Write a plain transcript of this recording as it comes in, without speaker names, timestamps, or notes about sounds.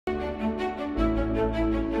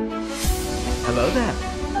Hello there.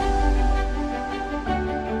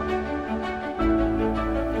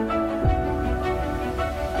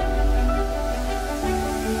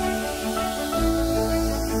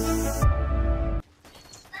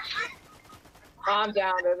 I'm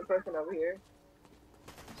down. There's a person over here.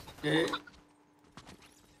 Okay.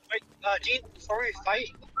 Wait, Gene, before we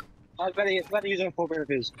fight, I was better use a full bear of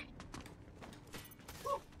his.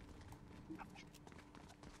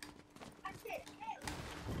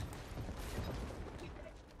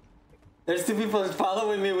 There's two people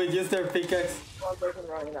following me with just their pickaxe. One person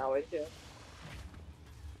running that way too.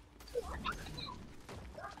 Come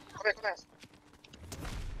here, come here.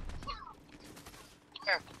 Come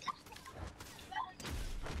here.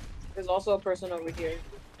 There's also a person over here.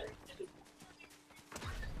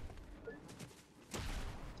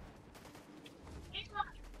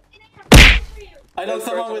 I know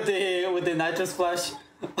someone with the nitro splash.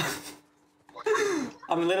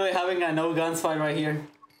 I'm literally having a no guns fight right here.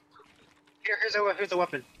 Here's a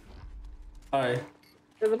weapon. Alright.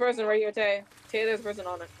 There's a person right here, Tay. Tay, there's a person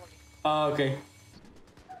on it. Oh, okay.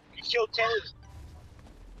 Kill Tay.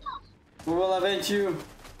 We will avenge you.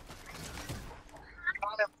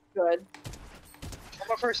 Got him. Good. One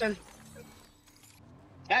more person.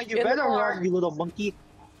 Yeah, you In the better car. run, you little monkey.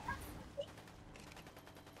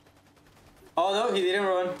 Oh no, he didn't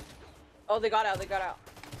run. Oh, they got out. They got out.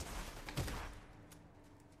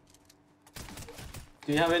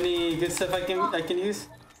 Do you have any good stuff I can use?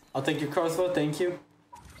 I'll take your crossbow, thank you.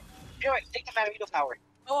 Anyway, take the magneto power.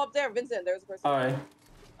 Oh, up there, Vincent. There's a person. Alright.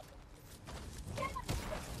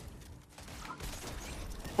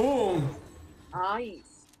 Boom!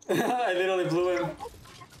 Nice. I literally blew him.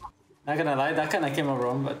 Not gonna lie, that kinda came out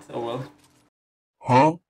wrong, but oh well.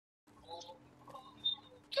 Huh?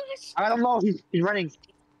 I don't know, he's running.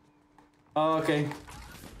 Oh, okay.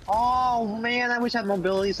 Oh man, I wish I had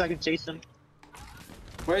mobility so I could chase him.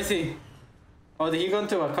 Where is he? Oh, did he go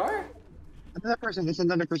into a car? Another person, there's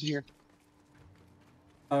another person here.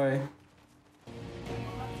 Alright.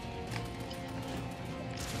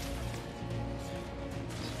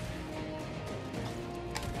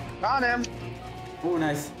 Got him! Oh,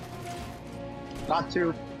 nice. Got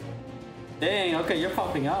two. Dang, okay, you're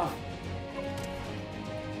popping off.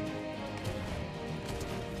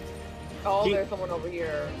 Oh, there's someone over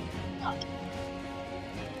here.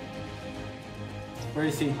 Where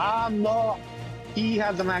is he? No. He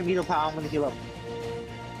has the magneto power, I'm gonna heal up.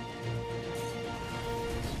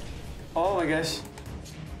 Oh my gosh.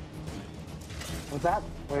 What's that?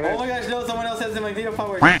 Oh my gosh, no, someone else has the magneto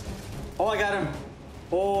power. Oh, I got him.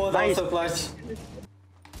 Oh, that was so clutch.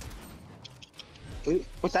 Wait,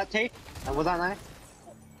 what's that, tape? Was that knife?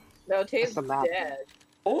 No, Tay's That's the map. dead.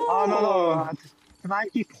 Oh, no. Can I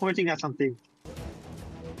keep pointing at something?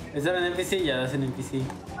 Is that an NPC? Yeah, that's an NPC.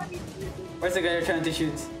 Where's the guy you're trying to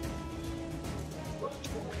shoot?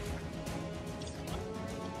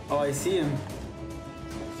 Oh, I see him.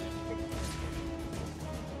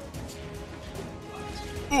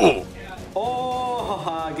 Oh,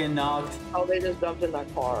 haha, get knocked. Oh, they just jumped in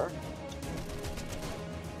that car.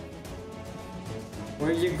 Where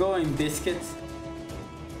are you going, biscuits?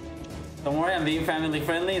 Don't worry, I'm being family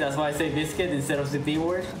friendly. That's why I say biscuit instead of the B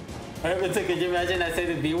word. Alright, so could you imagine I say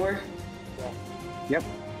the B word? Yep.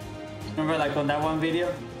 Remember, like on that one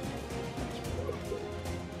video?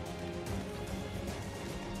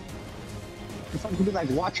 It's like, like,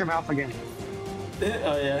 watch your mouth again.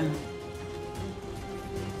 Oh yeah.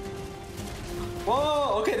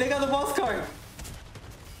 Whoa! Okay, they got the boss card.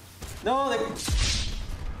 No, they.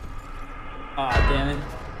 Ah, damn it.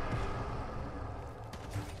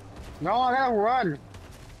 No, I gotta run.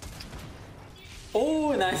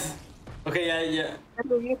 Oh, nice. Okay, yeah.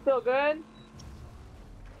 You still good?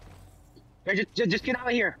 Hey, just get out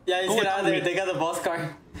of here. Yeah, just get out of there. They got the boss card.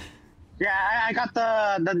 Yeah, I got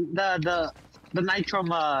the nitro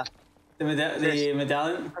The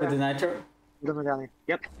medallion with the nitro. the medallion.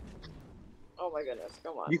 Yep. Oh my goodness,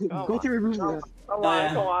 come on. You can come go on. to remove Come this. on,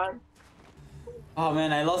 yeah. come on. Oh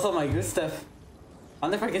man, I lost all my good stuff. I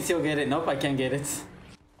wonder if I can still get it. Nope, I can't get it.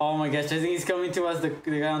 Oh my gosh, I think he's coming to us, the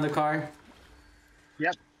guy on the car.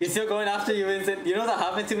 Yep. He's still going after you, Vincent. You know that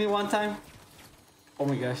happened to me one time? Oh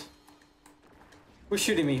my gosh. Who's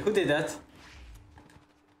shooting me? Who did that?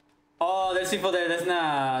 Oh, there's people there. Let's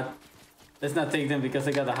not take them because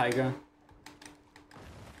they got the high ground.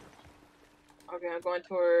 Okay, I'm going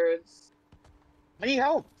towards... I need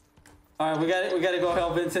help. Alright, we gotta go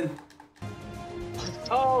help Vincent.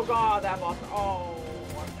 Oh god, that monster. Oh,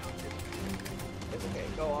 I'm down. It's okay,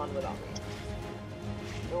 go on without me.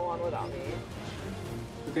 Go on without me.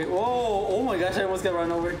 Okay, whoa, oh my gosh, I almost got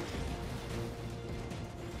run over.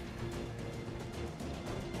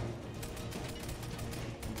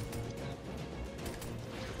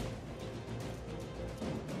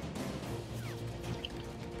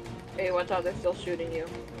 Hey, watch out, they're still shooting you.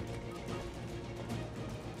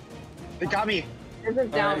 They got me.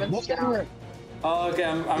 Vincent's down, Alright. Vincent's down. Oh, okay,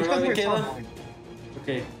 I'm reviving Kayla.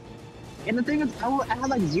 Okay. And the thing is, I have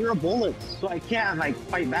like 0 bullets, so I can't like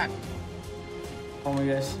fight back. Oh my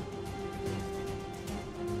gosh.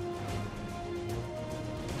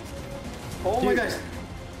 Oh my gosh.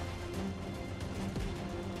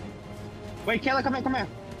 Wait, Kayla, come here, come here.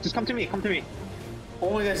 Just come to me, come to me. Oh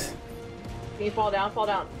my gosh. Can you fall down? Fall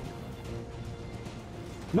down.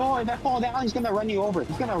 No, if I fall down, he's gonna run you over.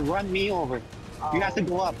 He's gonna run me over. Oh. You have to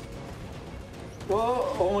go up.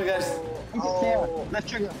 Whoa, oh my gosh. He's just there. Left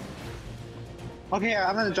trigger. Okay,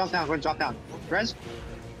 I'm gonna drop down. We're gonna drop down. Rez?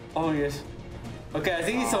 Oh my gosh. Okay, I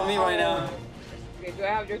think he saw me right now. Okay, do I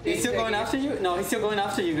have your thing? He's still going after you? No, he's still going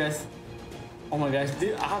after you guys. Oh my gosh,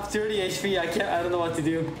 dude, I have 30 HP. I don't know what to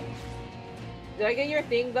do. Did I get your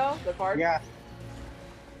thing though? The card? Yeah.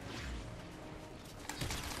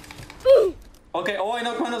 Okay, oh, I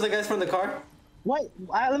knocked one of the guys from the car. What?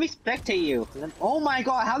 Let me spectate you. Oh my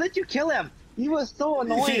god, how did you kill him? He was so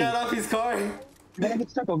annoying. He got off his car. Get the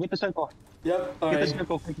circle, get the circle. Yep, Get alright. the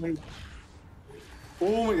circle quickly.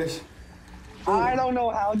 Oh my gosh. I don't know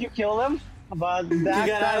how you kill him, but that He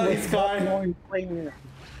got out of guy his was car. annoying player.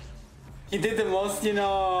 He did the most, you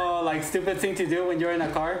know, like stupid thing to do when you're in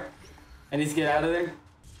a car. And he's get out of there.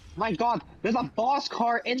 My god, there's a boss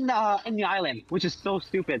car in the island, which is so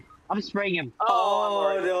stupid. I'm spraying him.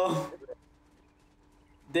 Oh, I'm no.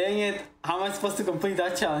 Dang it. How am I supposed to complete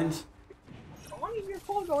that challenge? Why is your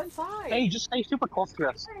phone go inside? Hey, just stay super close to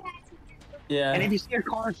us. Yeah. And if you see a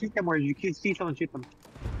car, shoot them, or you can see someone shoot them.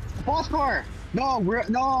 Boss car! No,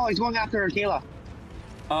 no, he's going after Kayla.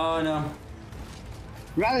 Oh no.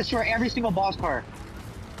 We gotta destroy every single boss car.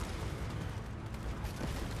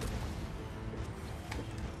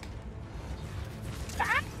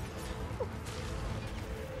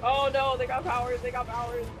 Oh no, they got powers, they got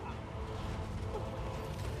powers.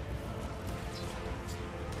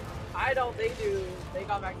 I don't, they do. They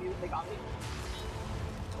got back you, they got me.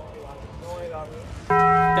 Oh, they got me.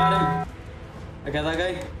 Got him. I got that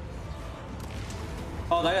guy.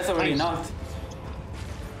 Oh, that guy's already Nice. knocked.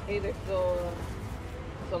 Hey, there's still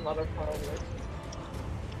some other car over there.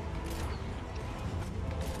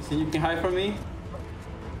 So you can hide from me.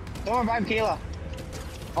 Don't revive Kayla.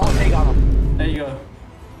 Oh, they got him. There you go.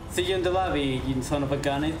 See you in the lobby, you son of a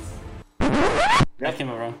gun. That came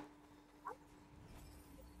out wrong.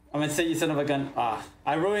 I'm gonna say you son of a gun. Ah,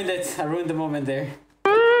 I ruined it. I ruined the moment there.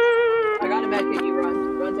 I got a med kit, you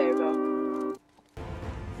run. Run, Taylor.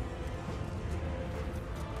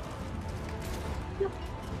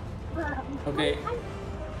 Okay.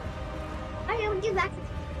 I will give back.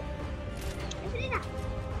 This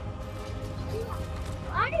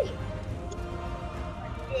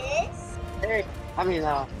Hey, I mean,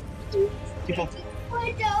 people.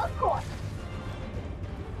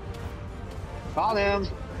 Got him.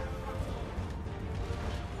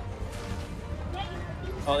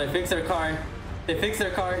 Oh, they fixed their car. They fixed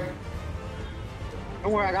their car.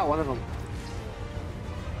 Don't worry, I got one of them.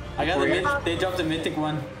 I got the myth. They dropped the mythic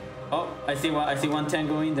one. Oh, I see one. I see 110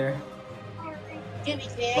 going there.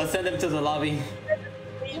 Let's send them to the lobby.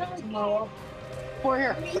 Over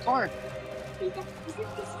here, the car.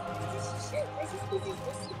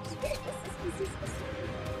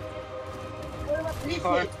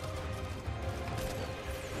 Car.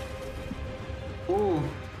 Ooh.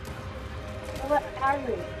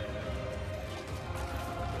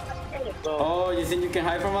 Oh, you think you can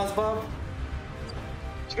hide from us, Bob?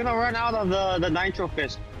 He's gonna run out of the nitro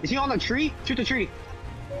fish. Is he on the tree? Shoot the tree.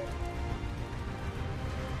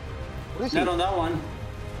 Where is he? Not on that one.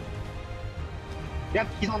 Yep,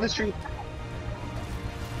 he's on this tree.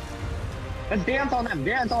 Let's dance on him.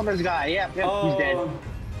 Dance on this guy. Yep, he's dead.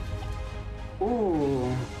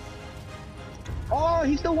 Ooh. Oh,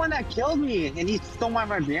 he's the one that killed me, and he stole my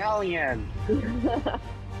medallion.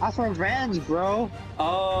 That's revenge, bro.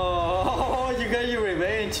 Oh, you got your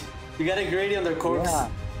revenge. You got a greedy on their corpse. Yeah.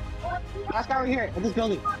 Last guy right here, in this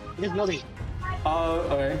building. In this building. Oh,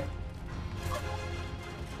 alright.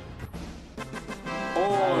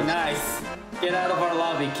 Oh, nice. Get out of our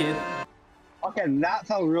lobby, kid. Okay, that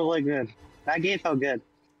felt really good. That game felt good.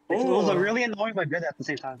 It was Ooh. really annoying but good at the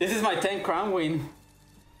same time. This is my 10th crown win.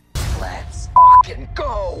 Let's fucking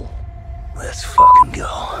go! Let's fucking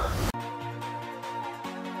go.